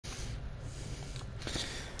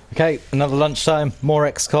Okay, another lunchtime, more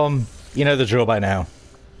XCOM. You know the drill by now.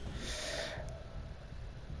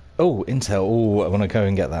 Oh, intel. Oh, I want to go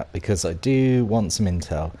and get that because I do want some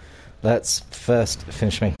intel. Let's first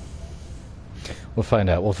finish me. We'll find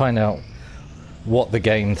out. We'll find out what the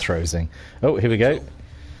game throws in. Oh, here we go.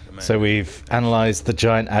 So we've analysed the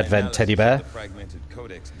giant Advent teddy bear.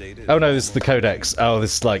 Oh no, this is the codex. Oh,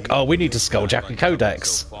 this is like, oh, we need to skulljack a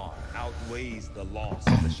codex. Outweighs the loss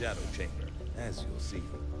of the shadow chamber, as you'll see.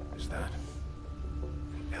 Is that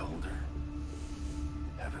elder?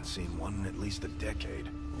 Haven't seen one in at least a decade.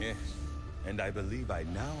 Yes, and I believe I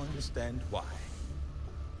now understand why.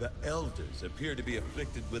 The elders appear to be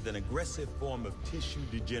afflicted with an aggressive form of tissue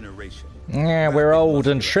degeneration. Yeah, we're old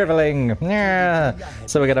and shriveling. Yeah,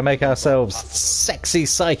 so we're gonna make ourselves sexy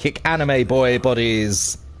psychic anime boy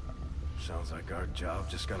bodies. Sounds like our job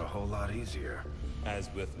just got a whole lot easier. As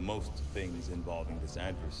with most things involving this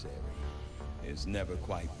adversary, it's never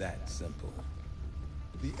quite that simple.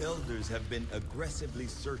 The elders have been aggressively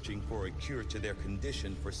searching for a cure to their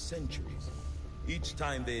condition for centuries. Each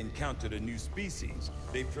time they encountered a new species,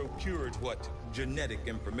 they procured what genetic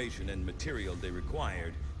information and material they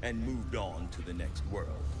required and moved on to the next world.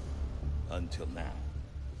 Until now.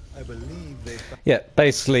 I believe they... Yeah,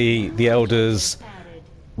 basically the elders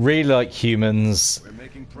really like humans. We're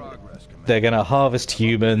making progress, Commander. They're gonna harvest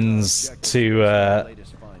humans to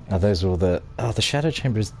oh, those are all the... Oh, the shadow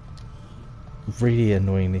chamber is really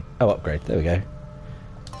annoyingly... Oh, upgrade, there we go.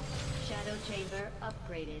 Shadow chamber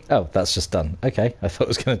upgraded. Oh, that's just done. Okay, I thought it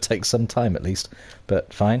was going to take some time at least,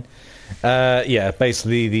 but fine. Yeah,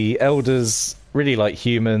 basically the elders really like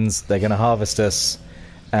humans. They're going to harvest us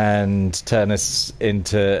and turn us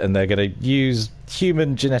into... And they're going to use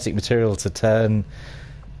human genetic material to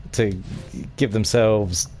give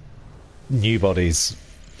themselves new bodies,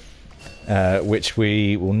 which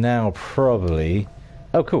we will now probably...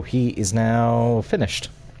 Oh, cool. He is now finished.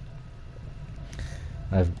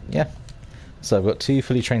 Yeah. So I've got 2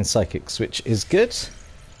 fully trained psychics, which is good.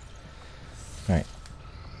 Right.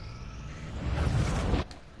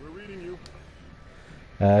 We're reading you.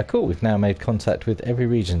 Cool. We've now made contact with every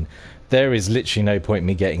region. There is literally no point in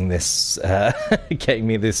me getting this, getting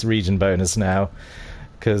me this region bonus now,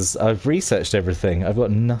 because I've researched everything. I've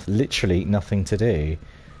got literally nothing to do.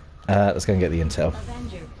 Let's go and get the intel.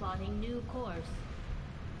 Avenger plotting new course.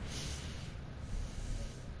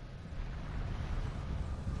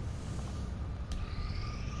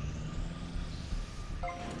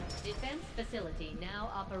 Defense facility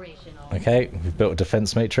now operational. Okay, we've built a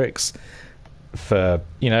defense matrix for,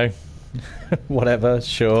 you know, whatever,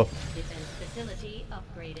 sure. Defense facility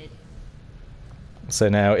upgraded. So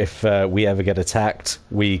now if we ever get attacked,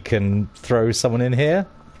 we can throw someone in here.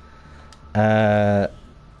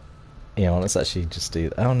 You know, let's actually just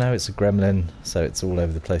do... Oh no, it's a gremlin, so it's all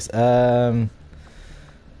over the place. Has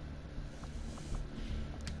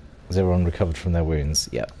everyone recovered from their wounds?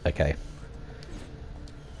 Yep, okay.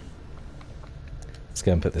 Let's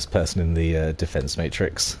go and put this person in the defense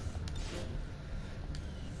matrix.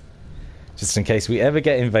 Just in case we ever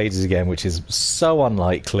get invaded again, which is so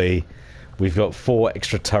unlikely. We've got 4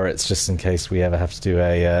 extra turrets just in case we ever have to do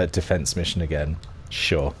a defense mission again.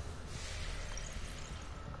 Sure.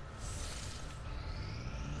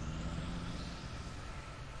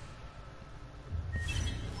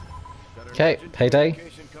 Okay, payday.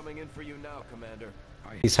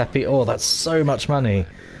 He's happy. Oh, that's so much money.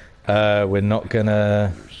 We're not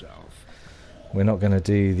gonna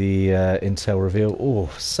do the intel reveal. Oh,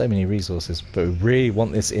 so many resources, but we really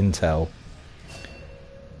want this intel.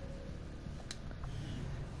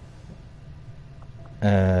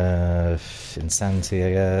 Insanity,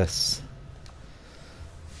 I guess.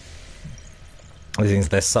 I think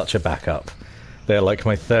they're such a backup. They're like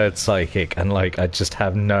my 3rd psychic, and like I just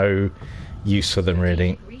have no use for them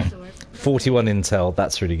really. 41 intel,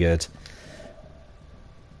 that's really good.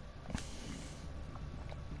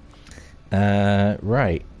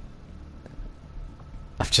 Right.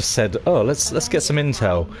 I've just said, oh, let's get some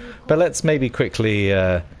intel, but let's maybe quickly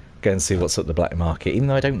go and see what's at the black market. Even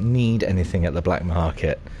though I don't need anything at the black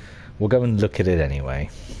market, we'll go and look at it anyway.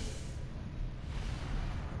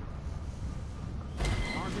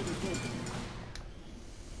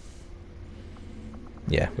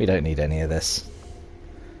 Yeah, we don't need any of this.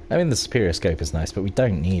 I mean, the superior scope is nice, but we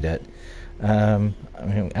don't need it. I mean,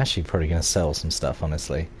 we're actually probably going to sell some stuff,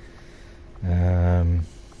 honestly.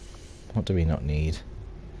 What do we not need?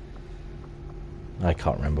 I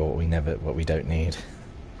can't remember what we don't need.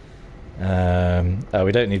 Oh,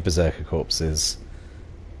 we don't need berserker corpses.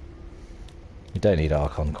 We don't need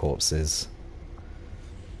Archon corpses.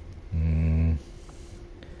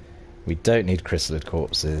 We don't need chrysalid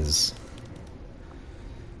corpses.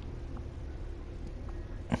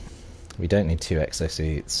 We don't need 2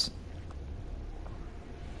 exosuits.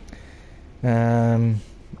 We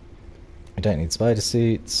don't need spider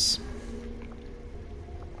suits.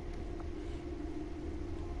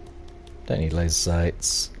 Don't need laser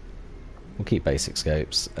sights. We'll keep basic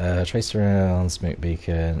scopes. Tracer round, smoke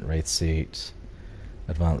beacon, wraith suit,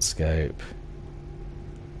 advanced scope.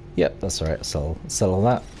 Yep, that's alright. Sell all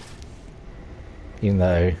that. Even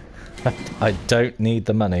though I don't need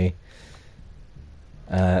the money.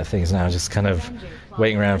 Things now just kind of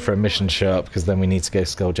waiting around for a mission to show up because then we need to go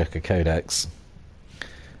Skulljacker Codex.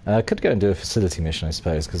 I could go and do a facility mission, I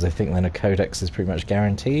suppose, because I think then a Codex is pretty much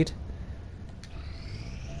guaranteed.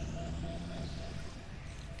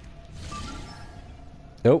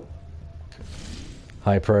 Oh.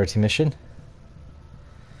 High priority mission.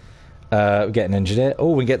 We get an engineer.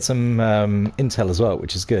 Oh, we get some intel as well,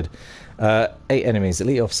 which is good. 8 enemies.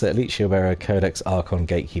 Elite Officer, Elite Shield Bearer, Codex, Archon,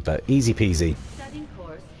 Gatekeeper. Easy peasy. Setting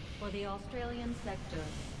course for the Australian sector.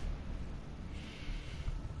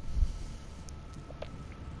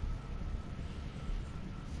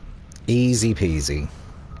 Easy peasy.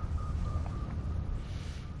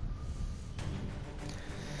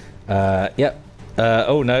 Yep.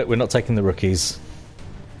 Oh no, we're not taking the rookies.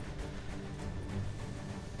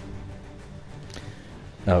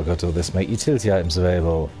 Oh god, all this. Make utility items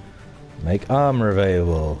available. Make armor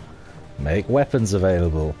available. Make weapons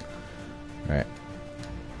available. Right.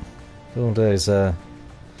 Bulldozer.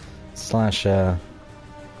 Slasher.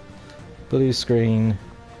 Blue screen.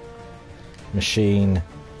 Machine.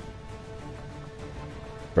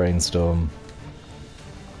 Brainstorm.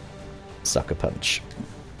 Sucker punch.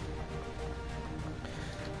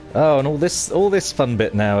 Oh, and all this fun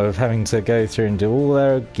bit now of having to go through and do all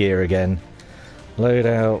their gear again.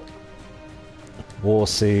 Loadout.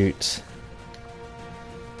 Warsuit.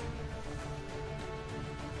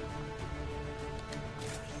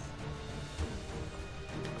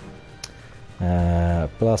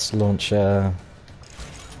 Blast launcher.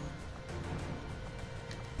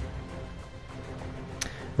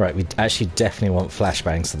 Right, we actually definitely want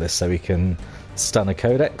flashbangs for this so we can stun a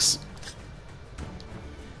Codex.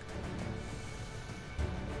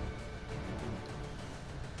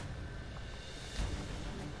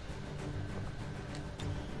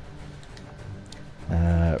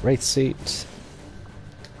 Wraith suit.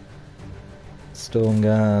 Storm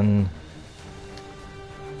gun.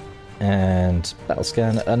 And battle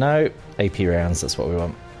scan. No, AP rounds, that's what we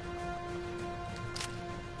want.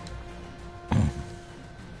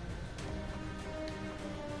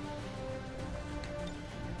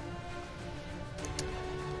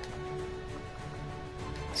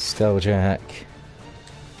 Skulljack.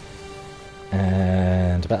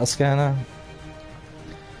 And battle scanner.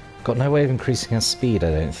 Got no way of increasing her speed,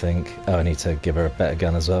 I don't think. Oh, I need to give her a better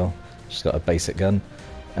gun as well. She's got a basic gun.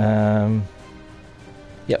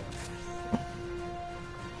 Yep.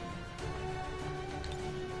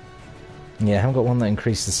 Yeah, I haven't got one that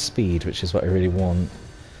increases speed, which is what I really want.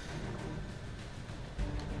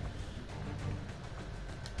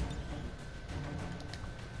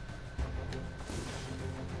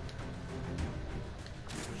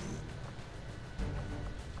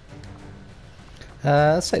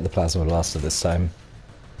 Let's take the Plasma Blaster this time.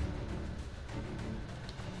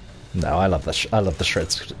 No, I love the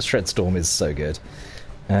Shred Storm is so good.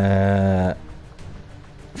 Flashbangs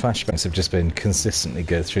have just been consistently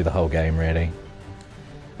good through the whole game, really.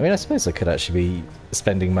 I mean, I suppose I could actually be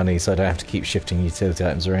spending money so I don't have to keep shifting utility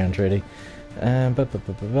items around, really. And battle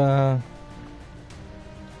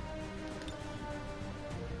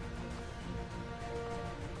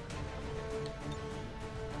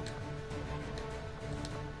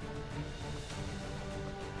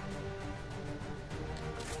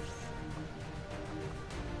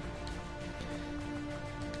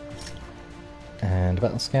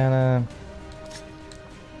scanner.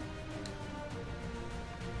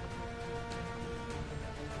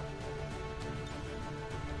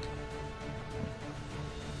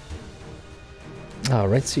 Oh,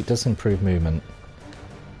 red suit does improve movement.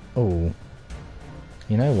 Oh.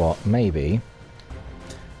 You know what? Maybe.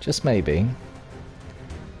 Just maybe.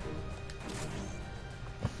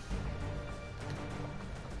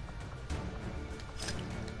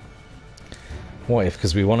 What if,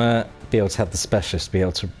 because we want to be able to have the specialist be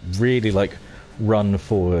able to really, like, run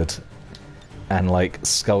forward and, like,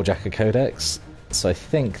 Skulljacker Codex. So I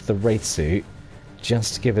think the Wraith Suit,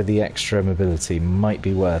 just to give her the extra mobility, might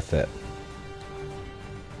be worth it.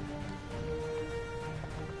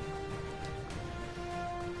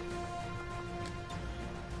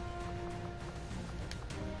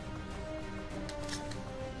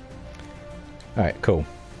 Alright, cool.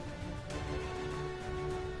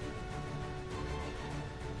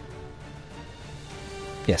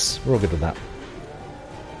 Yes, we're all good with that.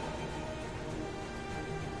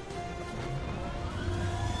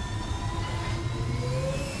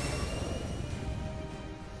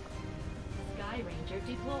 Sky Ranger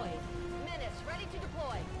deployed. Menace, ready to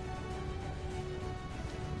deploy.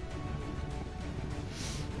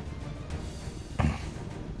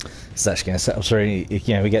 It's actually going to set up, sorry,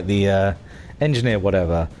 you know, we get the engineer,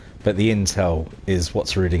 whatever, but the intel is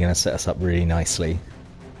what's really going to set us up really nicely.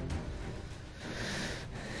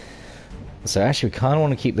 So actually, we kind of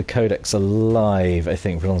want to keep the Codex alive, I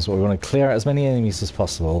think, for long as we want to clear out as many enemies as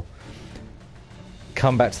possible.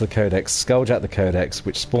 Come back to the Codex, scourge out the Codex,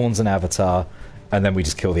 which spawns an avatar, and then we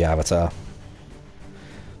just kill the avatar.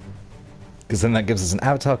 Because then that gives us an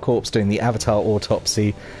avatar corpse doing the avatar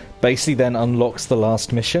autopsy, basically then unlocks the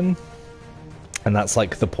last mission, and that's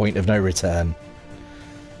like the point of no return.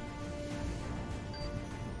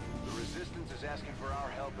 The Resistance is asking for our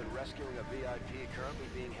help in rescuing a VIP currently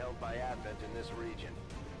being held by Advent in this region.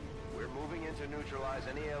 We're moving in to neutralize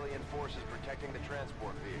any alien forces protecting the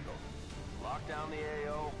transport vehicle. Lock down the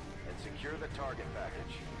AO and secure the target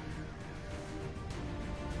package.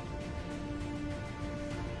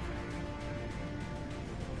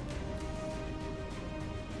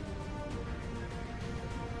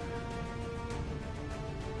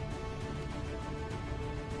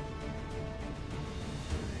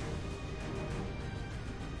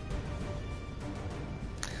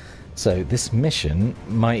 So this mission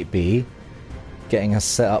might be getting us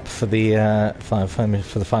set up for the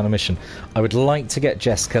final mission. I would like to get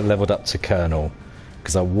Jessica leveled up to Colonel,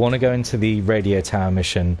 because I want to go into the radio tower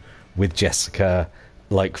mission with Jessica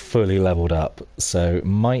like fully leveled up. So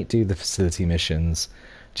might do the facility missions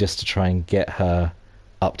just to try and get her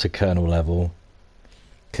up to Colonel level,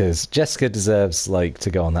 because Jessica deserves like to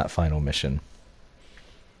go on that final mission.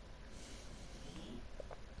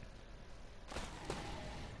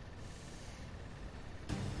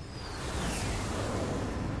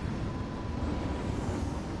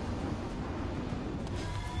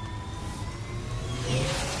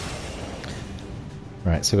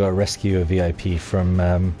 Right, so we've got to rescue a VIP from...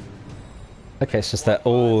 okay, it's just that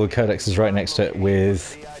all the Codex is right next to it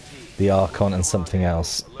with the Archon and something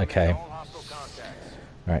else. Okay.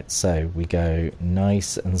 Right, so we go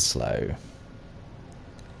nice and slow.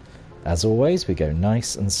 As always, we go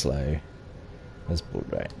nice and slow. That's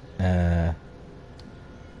right.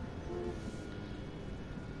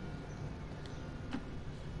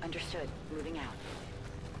 Understood. Moving out.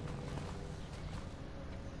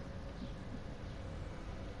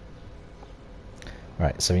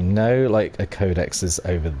 Right, so we know like a Codex is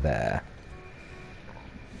over there.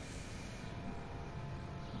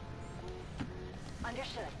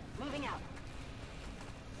 Understood. Moving out.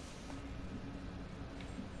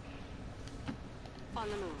 On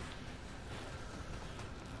the move.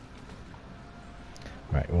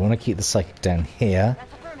 Right, we want to keep the Psychic down here,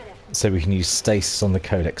 That's affirmative. so we can use stasis on the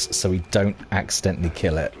Codex so we don't accidentally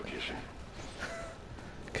kill it.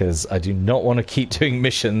 Because I do not want to keep doing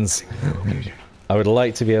missions. I would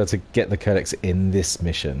like to be able to get the Codex in this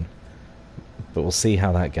mission, but we'll see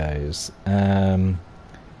how that goes.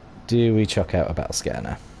 Do we chuck out a battle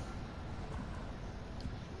scanner?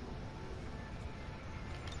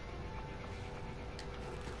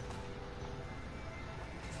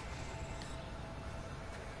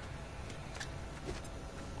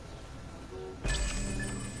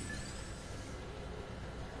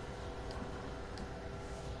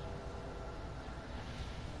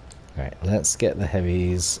 Right, let's get the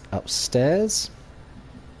heavies upstairs.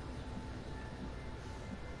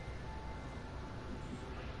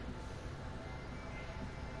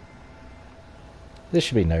 There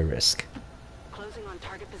should be no risk. Closing on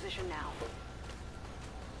target position now.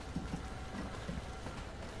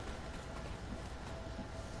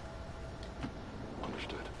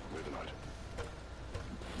 Understood. Moving out.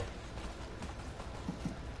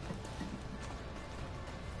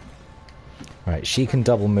 Right, she can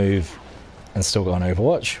double move and still go on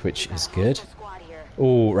Overwatch, which is good. Squad here.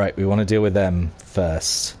 Oh, right, we want to deal with them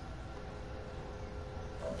first.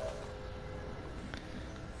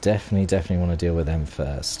 Definitely want to deal with them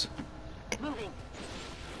first. Moving.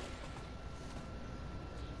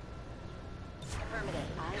 Affirmative.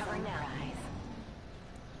 Covering their eyes.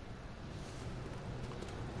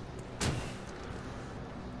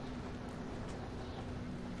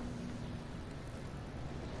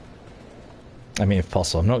 I mean, if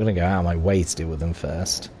possible. I'm not going to go out of my way to deal with them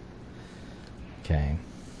first. Okay.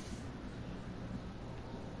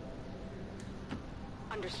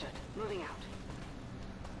 Understood. Moving out.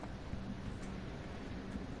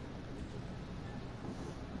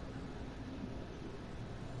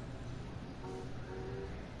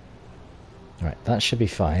 Right, that should be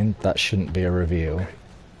fine. That shouldn't be a reveal.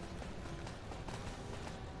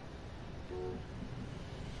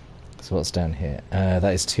 So what's down here?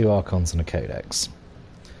 That is 2 Archons and a Codex.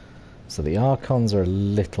 So the Archons are a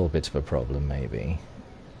little bit of a problem, maybe.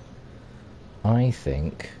 I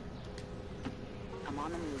think... I'm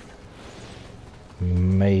on the move.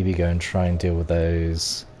 maybe go and try and deal with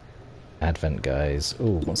those Advent guys.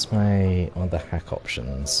 Ooh, what's my... one of the hack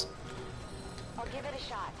options? I'll give it a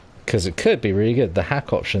shot. Because it could be really good. The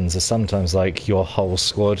hack options are sometimes like your whole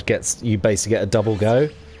squad gets... you basically get a double go.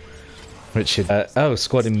 Which should... oh,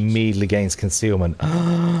 squad immediately gains concealment.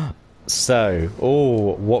 So,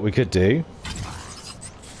 what we could do...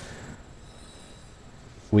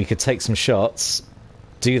 we could take some shots,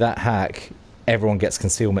 do that hack, everyone gets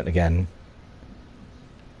concealment again.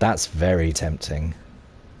 That's very tempting.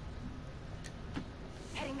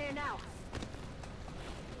 Heading there now.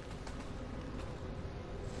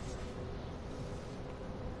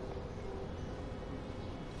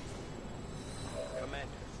 Commander,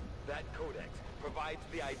 that codex provides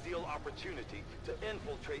the ideal opportunity to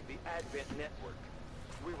infiltrate the Advent network.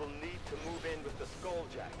 We will need to move in with the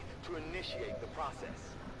Skulljack to initiate the process.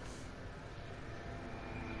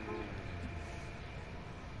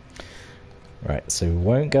 Right, so we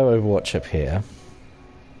won't go Overwatch up here.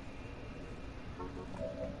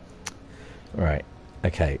 Right,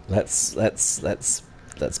 okay, let's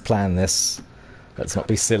plan this. Let's not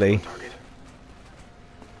be silly.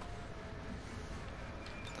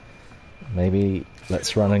 Maybe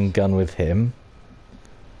let's run and gun with him,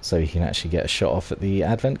 so he can actually get a shot off at the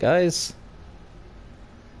Advent guys.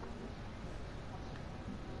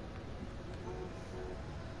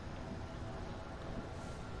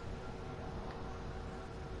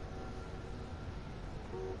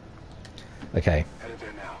 Okay. Headed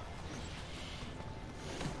there now.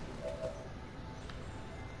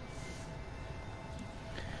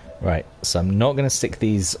 Right, so I'm not going to stick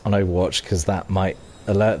these on Overwatch because that might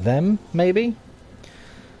alert them, maybe?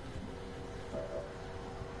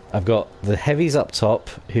 I've got the heavies up top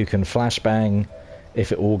who can flashbang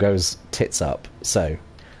if it all goes tits up. So,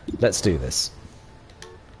 let's do this.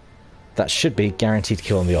 That should be guaranteed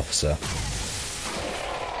kill on the officer.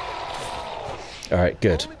 Alright,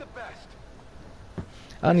 good.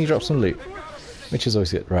 And you drop some loot, which is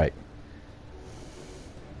always good. Right.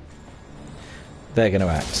 They're going to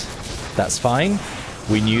act. That's fine.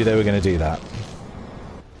 We knew they were going to do that.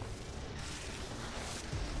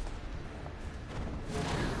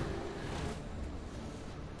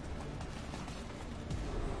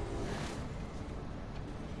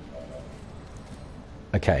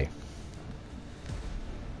 Okay.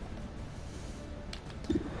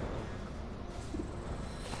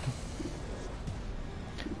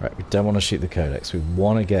 Right, we don't want to shoot the Codex. We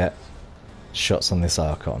want to get shots on this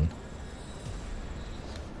Archon.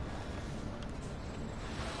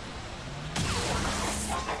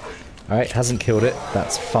 Alright, hasn't killed it.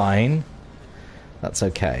 That's fine. That's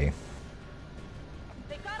okay.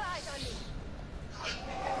 They've got eyes on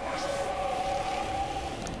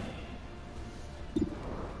me.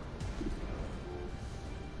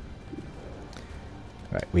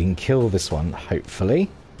 Right, we can kill this one, hopefully.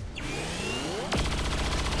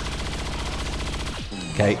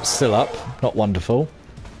 Okay, still up. Not wonderful.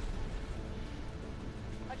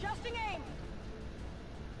 Adjusting aim.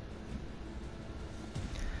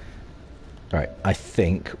 Right, I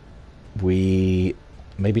think we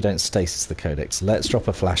maybe don't stasis the Codex. Let's drop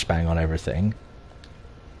a flashbang on everything.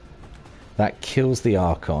 That kills the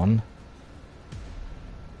Archon.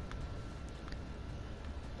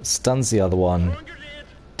 Stuns the other one.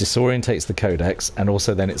 Disorientates the Codex, and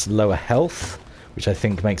also then it's lower health, which I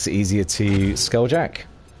think makes it easier to Skulljack.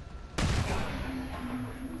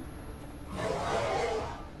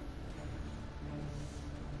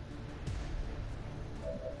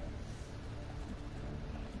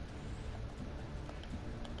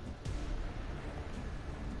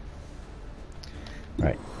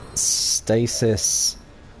 Right, stasis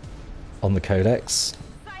on the Codex.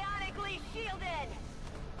 Psionically shielded.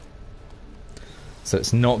 So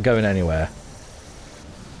it's not going anywhere.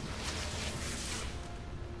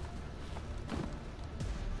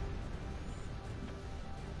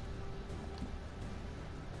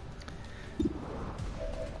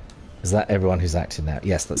 Is that everyone who's active now?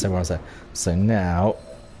 Yes, that's everyone who's there. So now,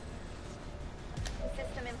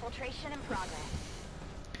 System infiltration in progress.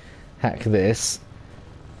 hack this,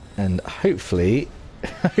 and hopefully,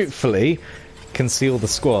 hopefully, conceal the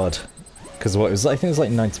squad. Because what it was, I think it was like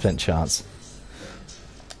 90% chance.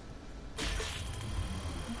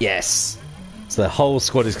 Yes. So the whole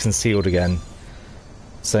squad is concealed again.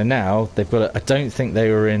 So now they've got. I don't think they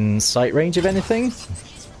were in sight range of anything.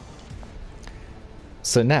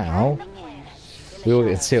 So now we all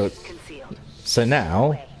get concealed. So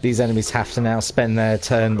now these enemies have to now spend their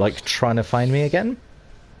turn like trying to find me again.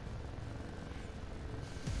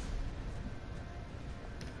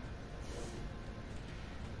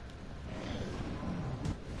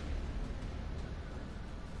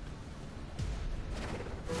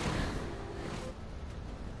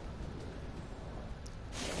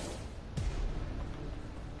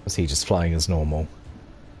 Was he just flying as normal?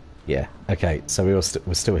 Yeah. Okay. So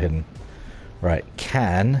we're still hidden. Right.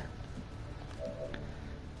 Can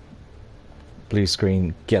blue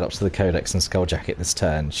screen get up to the Codex and Skulljacket this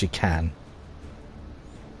turn? She can.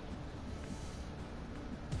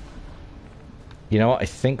 You know what? I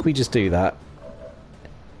think we just do that.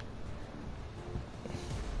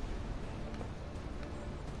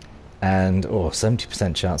 And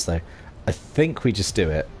 70% chance though. I think we just do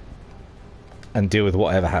it. And deal with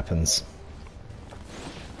whatever happens.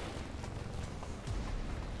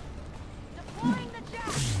 Deploying the jack.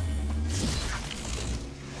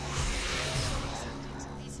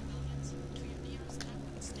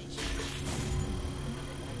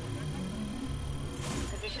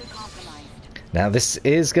 Position compromised. Now this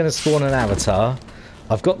is going to spawn an avatar.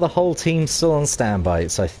 I've got the whole team still on standby,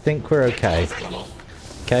 so I think we're okay.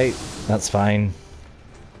 Okay, that's fine.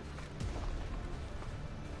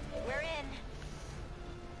 We're in.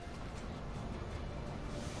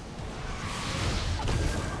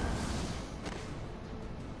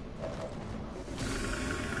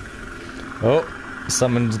 Oh,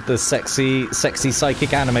 summoned the sexy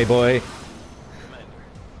psychic anime boy. Commander,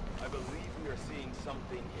 I believe we are seeing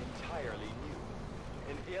something entirely new.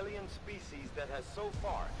 An alien species that has so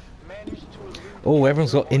far managed to elude... Oh,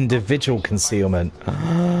 everyone's got individual concealment.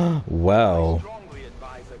 Well. strongly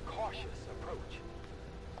advise a cautious approach.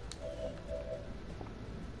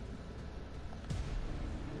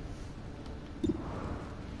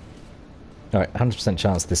 Alright, 100%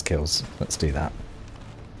 chance this kills. Let's do that.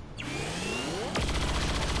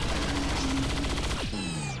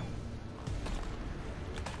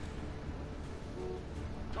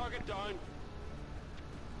 Target down.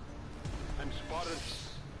 I'm spotted.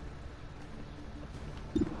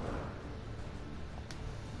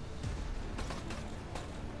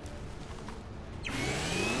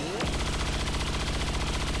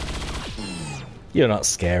 You're not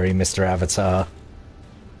scary, Mr. Avatar.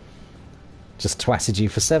 Just twatted you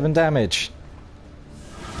for 7 damage.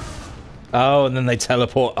 Oh, and then they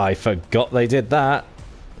teleport. I forgot they did that.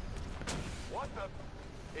 What the?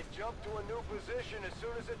 It jumped to a new position as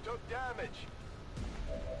soon as it took damage.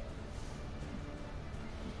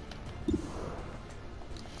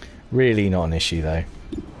 Really not an issue, though.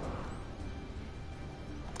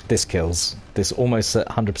 This kills. This almost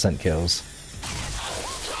 100% kills.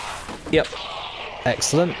 Yep.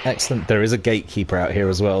 Excellent, excellent. There is a gatekeeper out here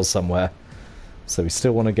as well somewhere. So we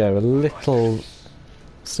still want to go a little...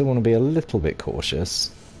 Still want to be a little bit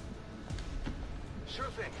cautious. Sure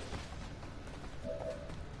thing.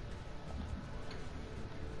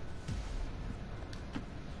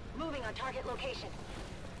 Moving on target location.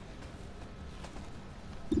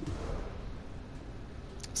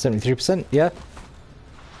 73%, yeah.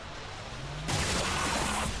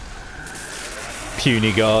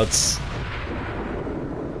 Puny guards.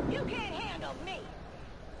 You can't handle me.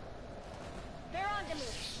 They're on to me.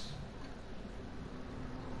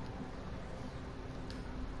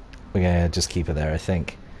 We're gonna just keep her there, I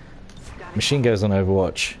think. Machine goes on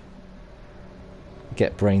Overwatch.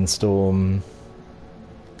 Get Brainstorm.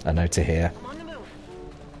 I know to here. I'm on the move.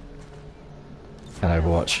 And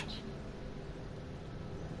Overwatch.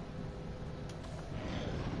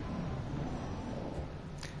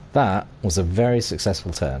 That was a very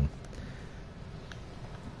successful turn.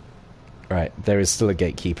 Right, there is still a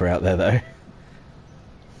gatekeeper out there though.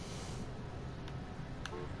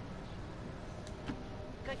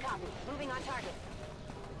 Good copy. Moving on target.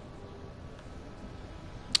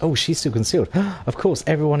 Oh, she's still concealed. Of course,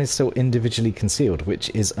 everyone is still individually concealed, which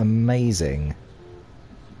is amazing.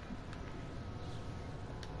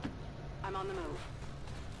 I'm on the move.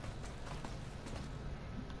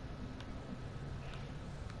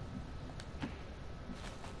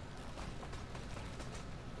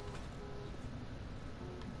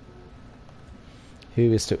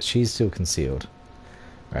 Who is still... She's still concealed.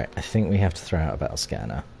 Right, I think we have to throw out a battle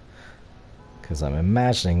scanner. Because I'm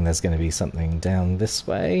imagining there's going to be something down this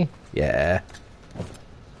way. Yeah.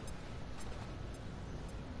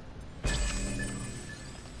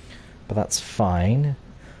 But that's fine.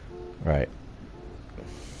 Right.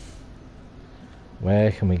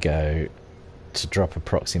 Where can we go to drop a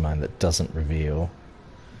proxy mine that doesn't reveal.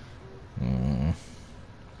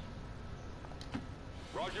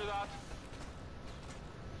 Roger that.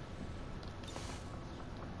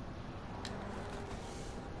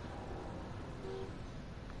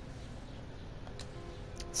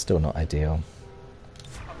 Still not ideal.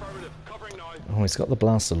 Affirmative. Covering now. Oh, he's got the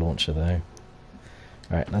blaster launcher though.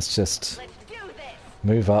 Alright, let's just Let's do this.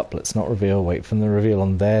 move up, let's not reveal, wait for them to reveal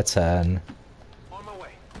on their turn. On my way.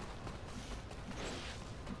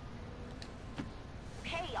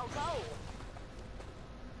 Okay, I'll go.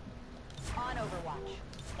 On Overwatch.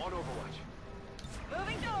 On Overwatch.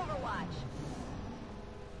 Moving to Overwatch.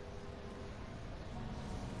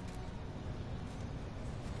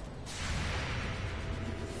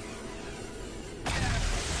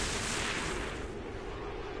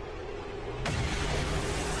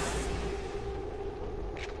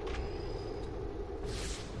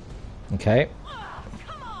 Okay. Oh,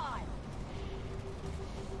 come on.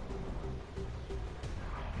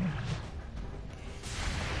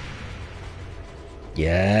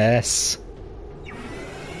 Yes.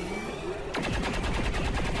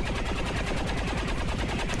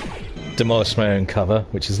 Demolished my own cover,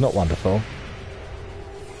 which is not wonderful.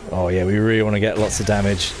 Oh yeah, we really want to get lots of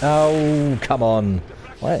damage. Oh, come on.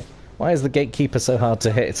 Why is the gatekeeper so hard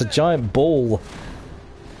to hit? It's a giant ball.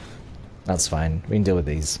 That's fine. We can deal with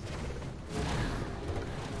these.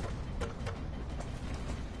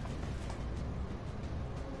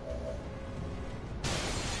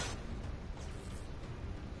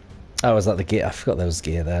 Oh, is that the gear? I forgot there was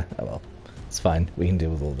gear there. Oh well. It's fine. We can deal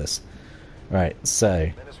with all this. Right, so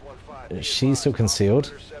she's still concealed.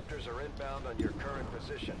 Interceptors are inbound on your current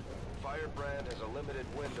position. Firebrand has a limited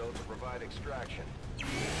window to provide extraction.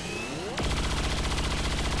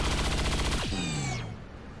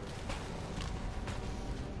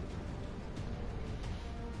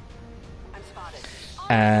 I'm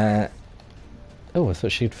spotted. Oh, I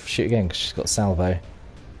thought she'd shoot again because she's got salvo.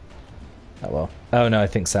 Oh well. Oh no, I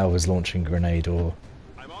think salvo's launching grenade or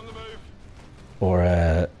I'm on the move.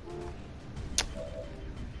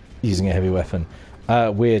 using a heavy weapon.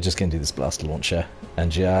 We're just going to do this blaster launcher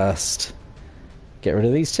and just get rid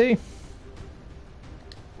of these two.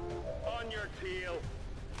 On your tail.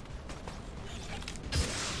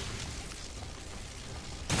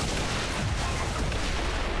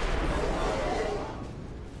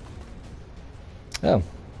 Oh,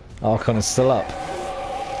 Archon is still up.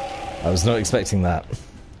 I was not expecting that.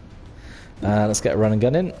 Let's get a run and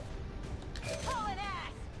gun in. Hauling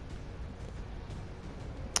ass.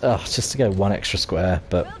 Oh, just to go one extra square,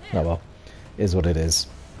 but oh well. Is what it is.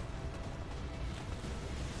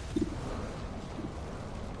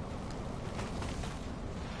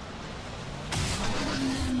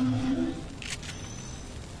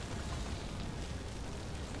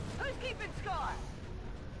 Who's keeping score?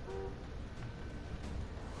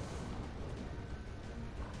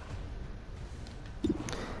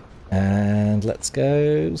 And let's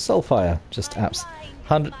go Soulfire. Just apps.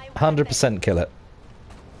 100% kill it.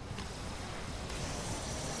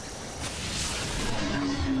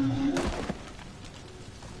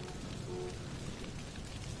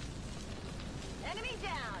 Enemy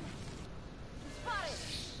down. Spotted.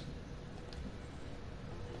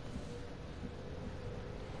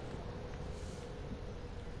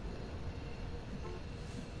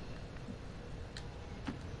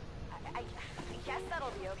 I guess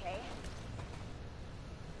that'll be okay.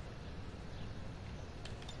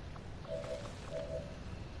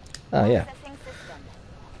 Oh yeah. Processing system.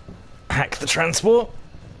 Hack the transport.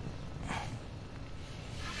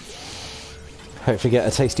 Hopefully get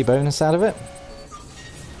a tasty bonus out of it.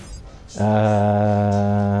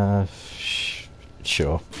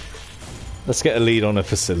 Sure. Let's get a lead on a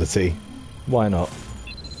facility. Why not?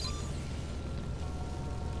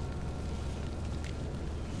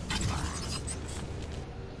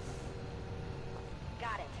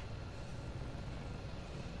 Got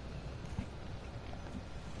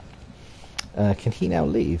it. Can he now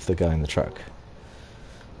leave, the guy in the truck?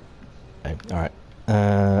 Oh, alright.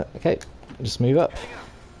 Okay, just move up.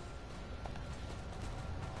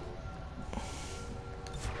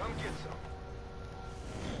 Come get some.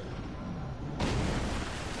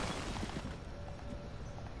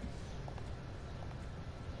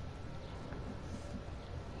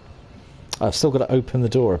 I've still got to open the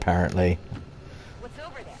door, apparently. What's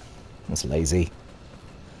over there? That's lazy.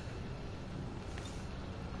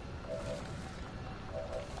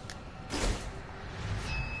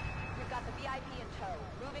 We've got the VIP in tow.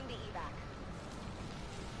 Moving to evac.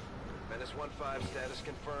 Menace 1-5, status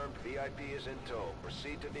confirmed. VIP is in tow.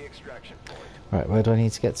 Proceed to the extraction point. Right, where do I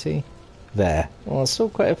need to get to? there. Well, it's still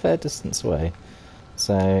quite a fair distance away.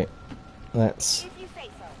 So, let's If you say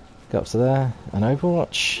so. go up to there and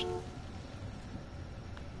Overwatch.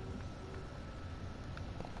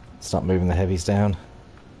 Start moving the heavies down.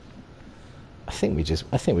 I think we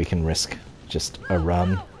can risk just a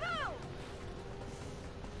run.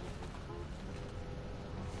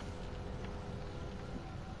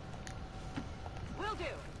 Will do.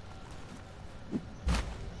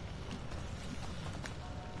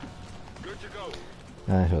 Good to go.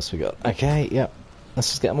 Who else we got? Okay, yep. Let's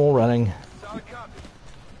just get them all running. Solid copy.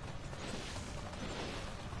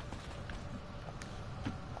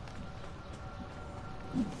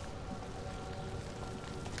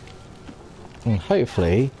 And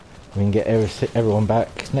hopefully we can get everyone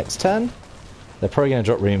back next turn. They're probably going to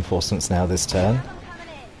drop reinforcements now this turn. I'm coming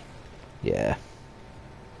in. Yeah.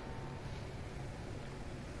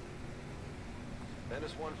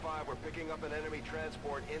 Menace 1-5, we're picking up an enemy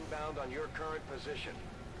transport inbound on your current position.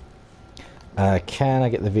 Can I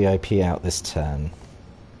get the VIP out this turn?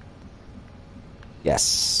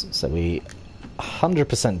 Yes. So we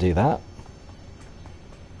 100% do that.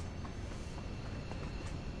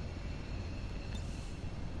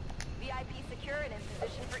 VIP secure and in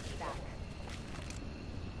position for evac.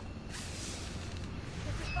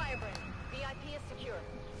 This is Firebrand. VIP is secure.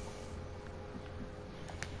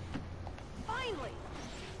 Finally!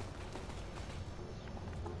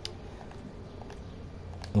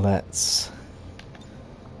 Let's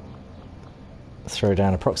throw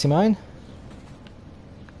down a proxy mine.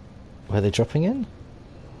 Where are they dropping in?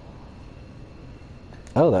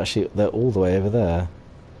 Oh, they're all the way over there.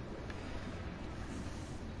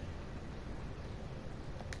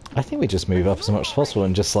 I think we just move up as much as possible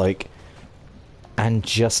and just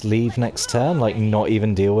just leave next turn, like not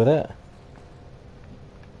even deal with it.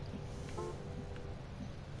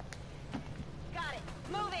 Got it.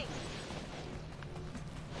 Moving!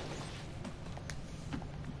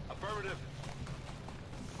 Affirmative.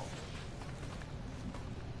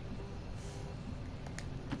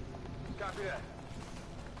 Copy that.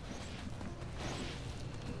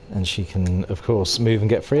 And she can, of course, move and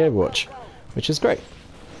get free Overwatch, which is great.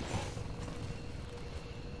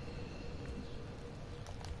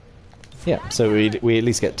 Yeah, so we at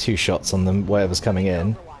least get 2 shots on them, whatever's coming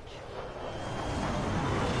in.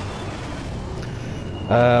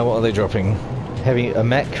 What are they dropping? A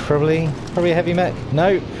mech, probably? Probably a heavy mech?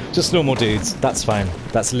 No, just normal dudes. That's fine.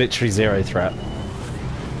 That's literally 0 threat.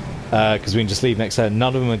 Because we can just leave next turn.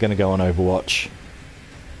 None of them are going to go on Overwatch.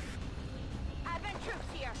 Advent troops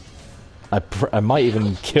here. I might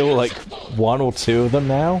even kill like 1 or 2 of them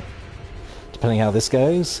now, depending how this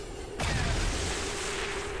goes.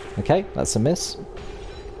 Okay, that's a miss.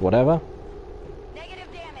 Whatever. Negative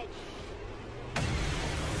damage.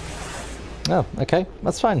 Oh, okay,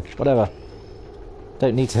 that's fine. Whatever.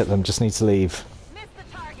 Don't need to hit them, just need to leave. Missed the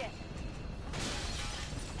target.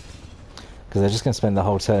 Because they're just going to spend the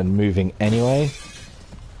whole turn moving anyway.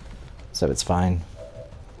 So it's fine.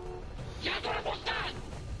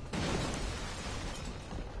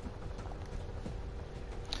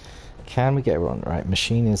 Can we get her on? Right,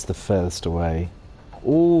 machine is the furthest away.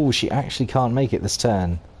 Ooh, she actually can't make it this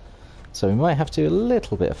turn. So we might have to do a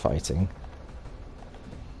little bit of fighting.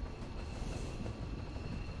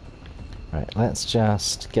 Right, let's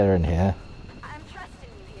just get her in here. I'm trusting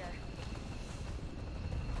you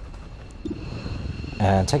here.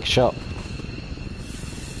 And take a shot.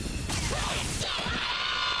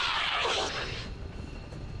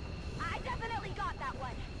 I definitely got that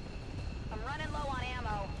one. I'm running low on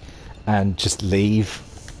ammo. And just leave.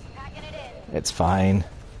 Packing it in. It's fine.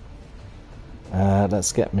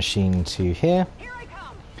 Let's get machine to here. Here I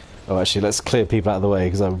come. Oh, actually, let's clear people out of the way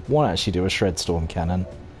because I want to actually do a shred storm cannon.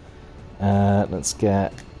 Let's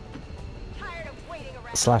get Tired of waiting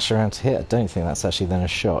around. slash around to here. I don't think that's actually then a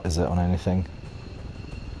shot, is it, on anything?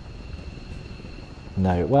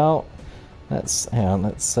 No. Well, let's hang on.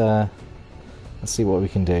 Let's see what we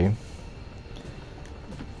can do.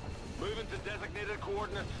 Moving to designated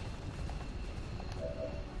coordinates.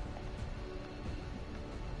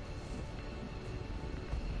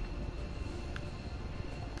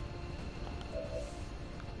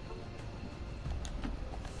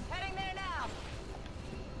 Heading there now.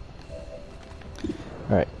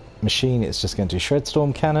 Alright, machine is just going to do shred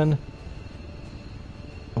storm cannon.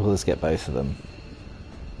 Well, let's get both of them.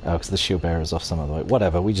 Oh, because the shield bearer is off some other way.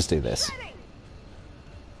 Whatever, we just do this. Shredding.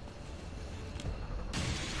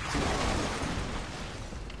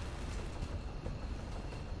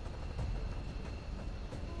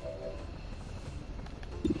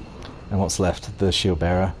 And what's left? The shield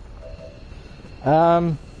bearer.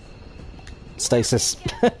 stasis,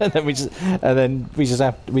 and then we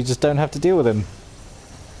just don't have to deal with him.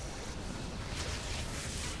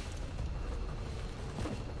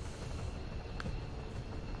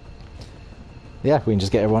 Yeah, we can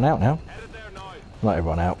just get everyone out now. Not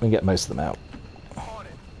everyone out, we can get most of them out.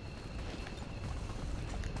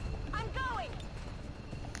 I'm going.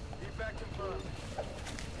 Feedback confirmed.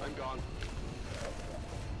 I'm gone.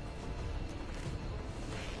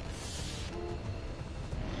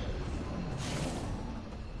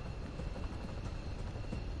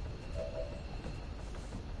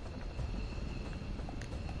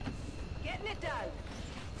 Getting it done.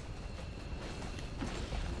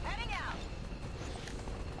 Heading out.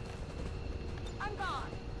 I'm gone.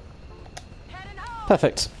 Heading home.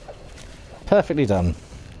 Perfect. Perfectly done.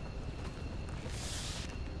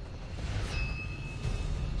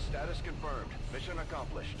 Status confirmed. Mission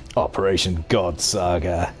accomplished. Operation God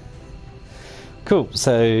Saga. Cool,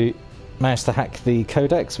 so managed to hack the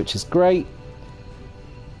codex, which is great.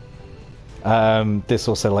 This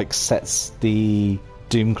also like sets the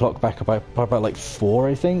doom clock back by about like 4,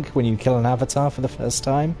 I think, when you kill an avatar for the first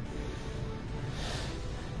time.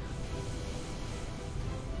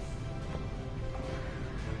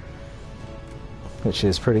 Which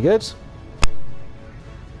is pretty good.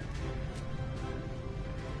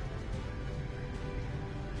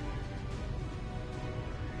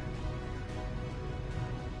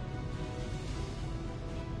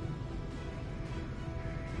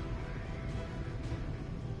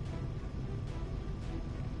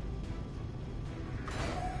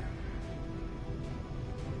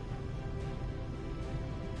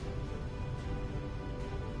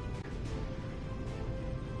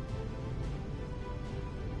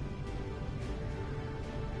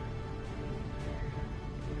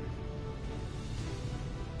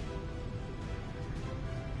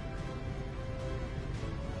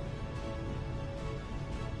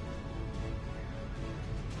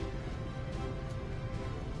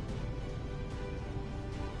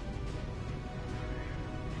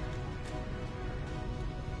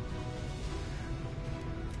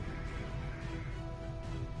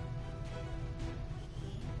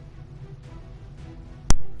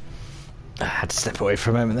 I had to step away for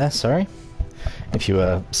a moment there, sorry. If you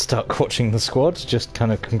were stuck watching the squad, just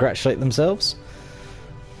kind of congratulate themselves.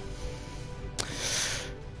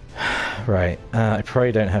 Right, I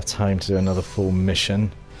probably don't have time to do another full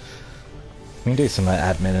mission. We can do some like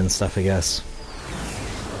admin and stuff, I guess.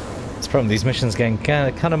 It's the problem, these missions getting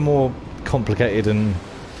kind of more complicated, and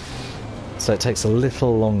so it takes a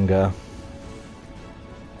little longer.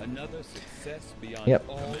 Another success beyond Yep.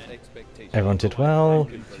 all expectations. Everyone did well.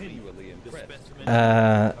 Continually impressed.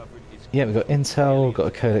 Yeah, we've got Intel, we've got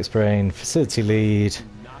a Codex Brain, Facility Lead,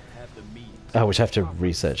 which I have to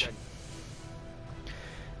research,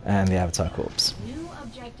 and the Avatar Corps. New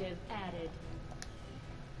objective added.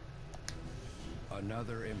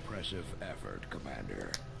 Another impressive effort,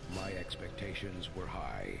 Commander. My expectations were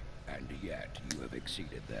high, and yet you have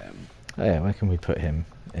exceeded them. Oh yeah, where can we put him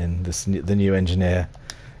in this the new engineer?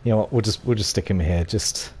 You know what? We'll just stick him here.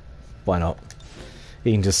 Just why not?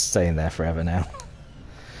 He can just stay in there forever now.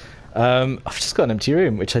 I've just got an empty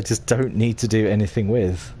room, which I just don't need to do anything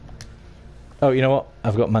with. Oh, you know what?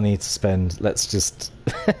 I've got money to spend. Let's just...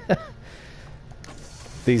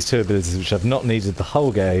 These two abilities, which I've not needed the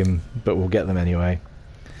whole game, but we'll get them anyway.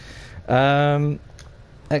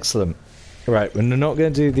 Excellent. Right, we're not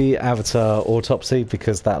going to do the Avatar Autopsy,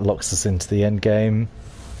 because that locks us into the end game.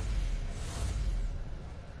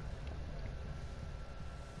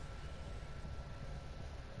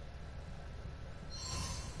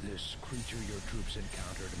 This creature your troops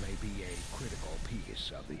encountered may be a critical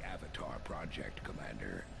piece of the Avatar project,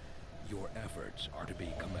 Commander. Your efforts are to be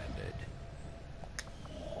commended.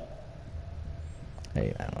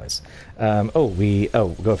 Hey, that noise. We've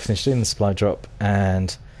got to finish doing the supply drop,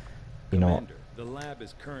 and you know what? Commander, the lab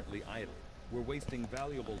is currently idle. We're wasting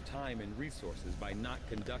valuable time and resources by not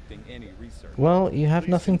conducting any research. Well, you have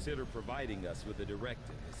Please nothing. consider providing us with a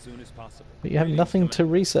directive as soon as possible. But you have Greetings, nothing to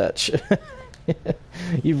Commander. research.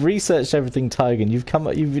 You've researched everything, Tygan.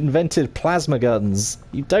 You've invented plasma guns.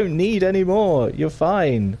 You don't need any more. You're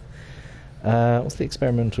fine. What's the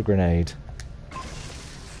experimental grenade?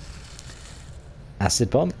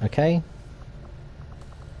 Acid bomb. Okay.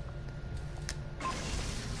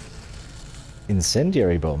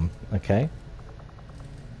 Incendiary bomb. Okay.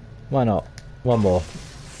 Why not? One more.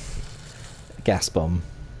 Gas bomb.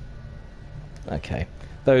 Okay.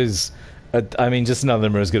 Those... I mean, just none of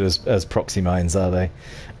them are as good as proxy mines, are they?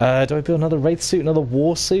 Do I build another Wraith suit, another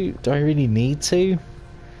War suit? Do I really need to?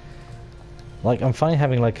 Like, I'm fine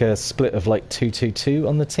having like a split of like 2-2-2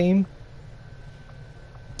 on the team.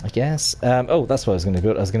 I guess. Oh, that's what I was going to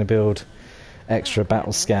build. I was going to build extra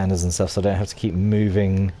battle scanners and stuff, so I don't have to keep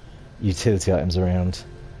moving utility items around.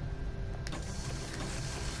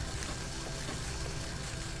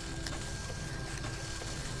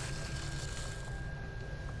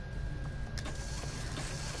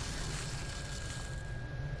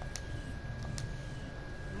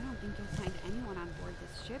 I don't think you'll find anyone on board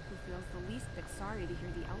this ship who feels the least bit sorry to hear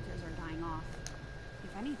the elders are dying off.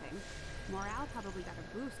 If anything, morale probably got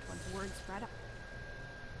a boost once word spread up.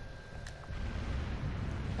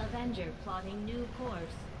 Avenger plotting new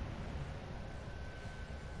course.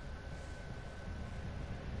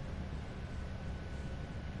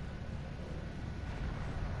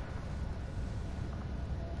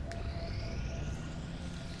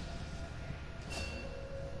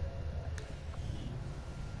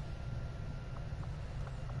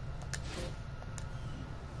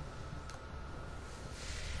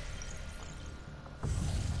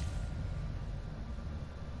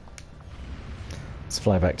 Let's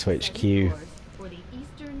fly back to Setting HQ. course for the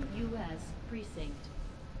Eastern U.S. precinct.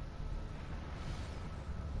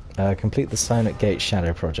 Complete the Silent Gate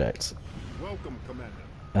Shadow project. Welcome,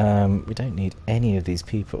 Commander. We don't need any of these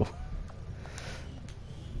people.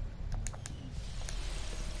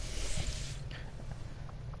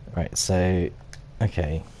 Right, so...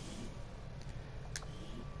 Okay.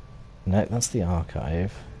 No, that's the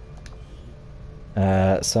archive.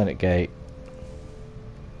 Silent Gate.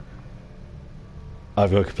 I've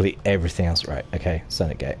got to complete everything else. Right, okay,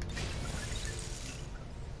 Silent Gate.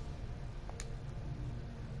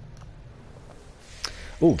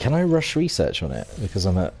 Oh, can I rush research on it? Because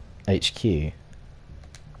I'm at HQ.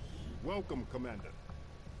 Welcome, Commander.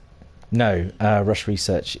 No, rush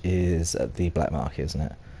research is at the black market, isn't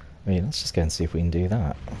it? I mean, let's just go and see if we can do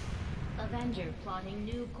that. Avenger plotting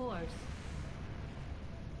new course.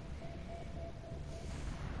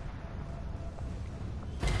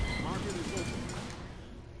 Market is open.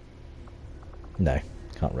 No,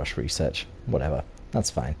 can't rush research. Whatever, that's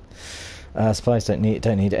fine. Supplies don't need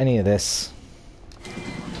any of this.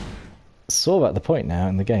 Sort of at the point now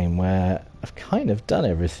in the game where I've kind of done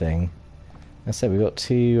everything. I said we've got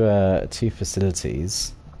two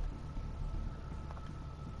facilities.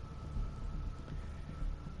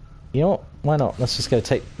 You know what? Why not? Let's just go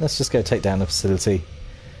take down the facility.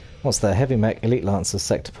 What's there? Heavy mech, elite lancer,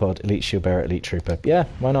 sector pod, elite shield bearer, elite trooper. Yeah,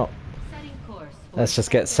 why not? Setting course for Let's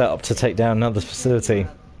just get set up to take down another facility.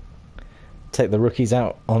 Take the rookies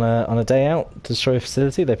out on a day out to destroy a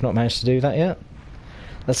facility. They've not managed to do that yet.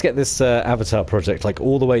 Let's get this Avatar project like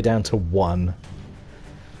all the way down to 1.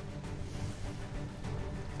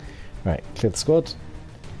 Right, clear the squad.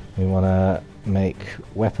 We want to make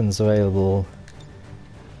weapons available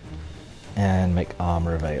and make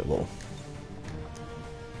armor available.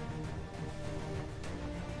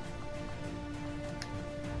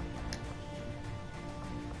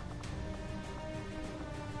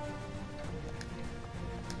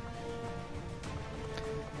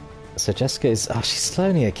 So Jessica is... Oh, she's still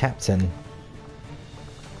only a captain.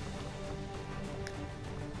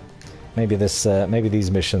 Maybe this, maybe these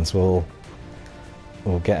missions will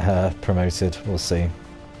get her promoted. We'll see.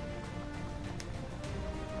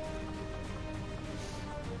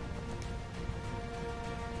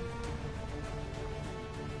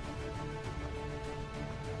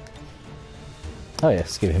 Oh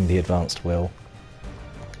yes, give him the advanced will.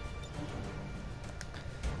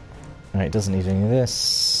 Alright, doesn't need any of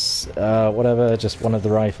this. Whatever, just one of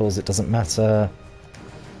the rifles, it doesn't matter.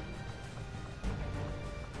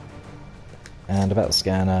 And about the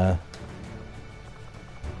scanner.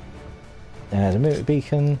 And a movement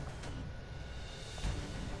beacon.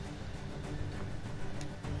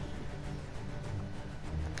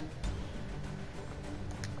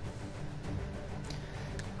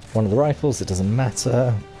 One of the rifles, it doesn't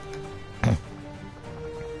matter.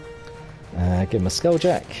 Give him a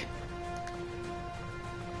skulljack.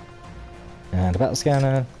 And a battle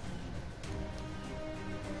scanner.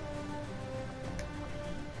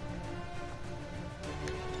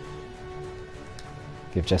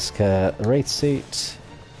 Give Jessica the Wraith suit.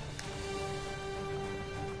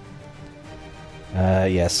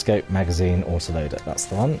 Yeah, scope, magazine, autoloader, that's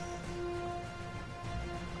the one.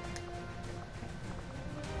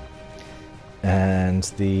 And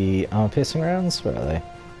the armor piercing rounds, where are they?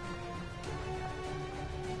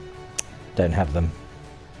 Don't have them.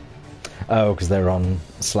 Oh, because they're on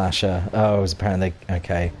Slasher. Oh, apparently they...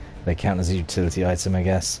 Okay, they count as a utility item, I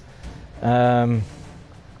guess.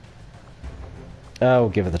 Oh,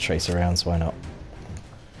 give her the tracer rounds, why not?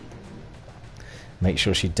 Make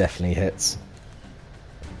sure she definitely hits.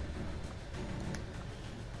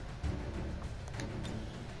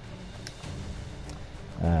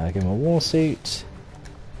 give him a war suit.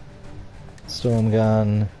 Storm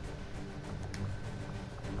gun.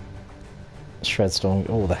 Shredstorm.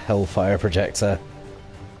 Oh, the Hellfire projector.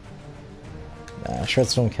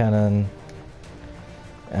 Shredstorm cannon.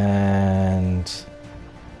 And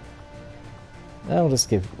I'll just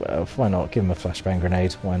give. Why not? Give him a flashbang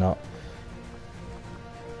grenade. Why not?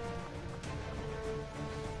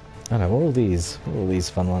 I don't know. All these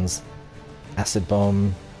fun ones. Acid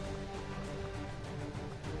bomb.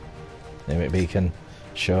 Limit beacon.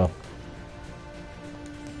 Sure.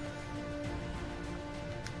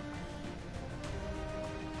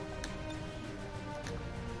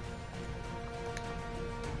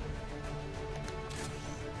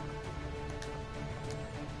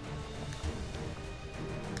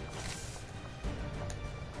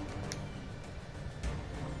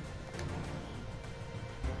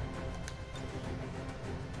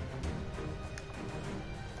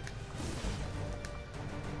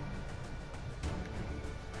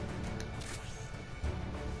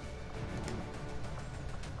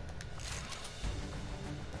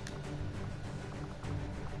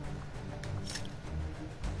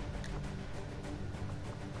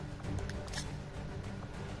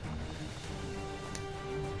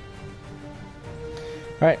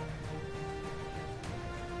 Right.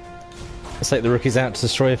 Let's take the rookies out to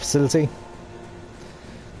destroy a facility.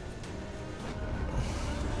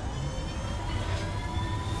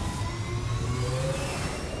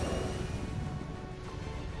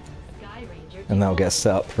 And that'll get us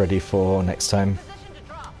set up ready for next time.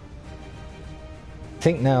 I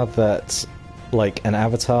think now that like an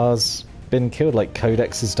avatar's been killed, like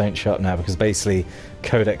codexes don't show up now because basically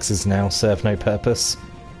codexes now serve no purpose.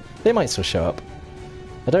 They might still show up.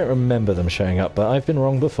 I don't remember them showing up, but I've been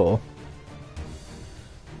wrong before.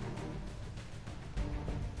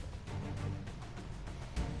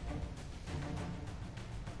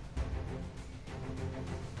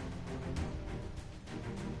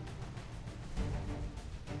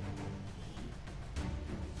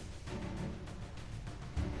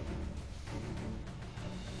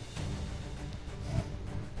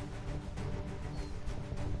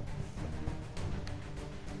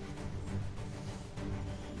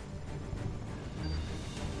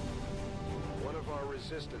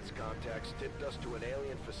 Resistance contacts tipped us to an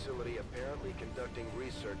alien facility apparently conducting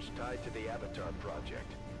research tied to the Avatar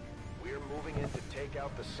project. We're moving in to take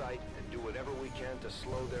out the site and do whatever we can to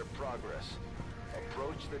slow their progress.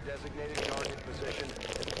 Approach the designated target position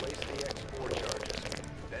and place the X4 charges.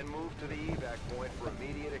 Then move to the evac point for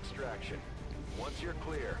immediate extraction. Once you're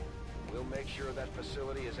clear, we'll make sure that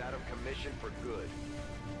facility is out of commission for good.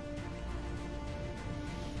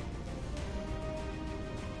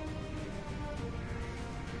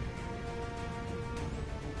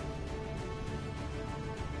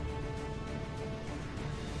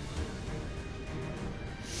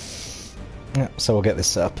 Yeah, so we'll get this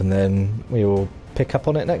set up and then we will pick up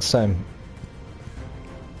on it next time.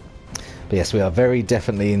 But yes, we are very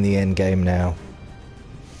definitely in the end game now.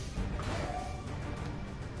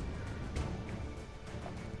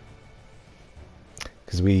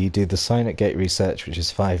 Because we do the Signet Gate research, which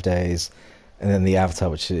is 5 days, and then the Avatar,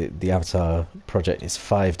 which is, the Avatar project is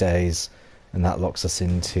 5 days, and that locks us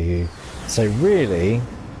into... So really,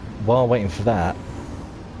 while waiting for that,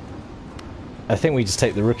 I think we just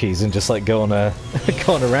take the rookies and just like go on a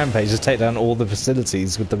go on a rampage, just take down all the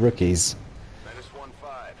facilities with the rookies. Menace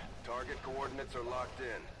 1-5. Target coordinates are locked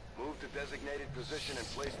in. Move to designated position and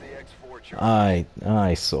place the X4 charge.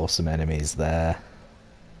 I saw some enemies there.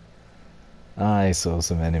 I saw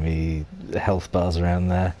some enemy health bars around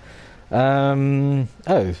there.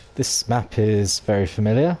 Oh, this map is very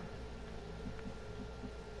familiar.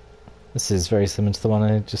 This is very similar to the one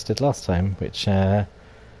I just did last time, which had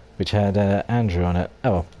Andrew on it.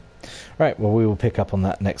 Oh, well. Right, well, we will pick up on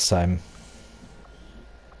that next time.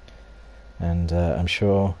 And I'm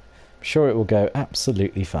sure it will go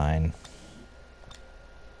absolutely fine.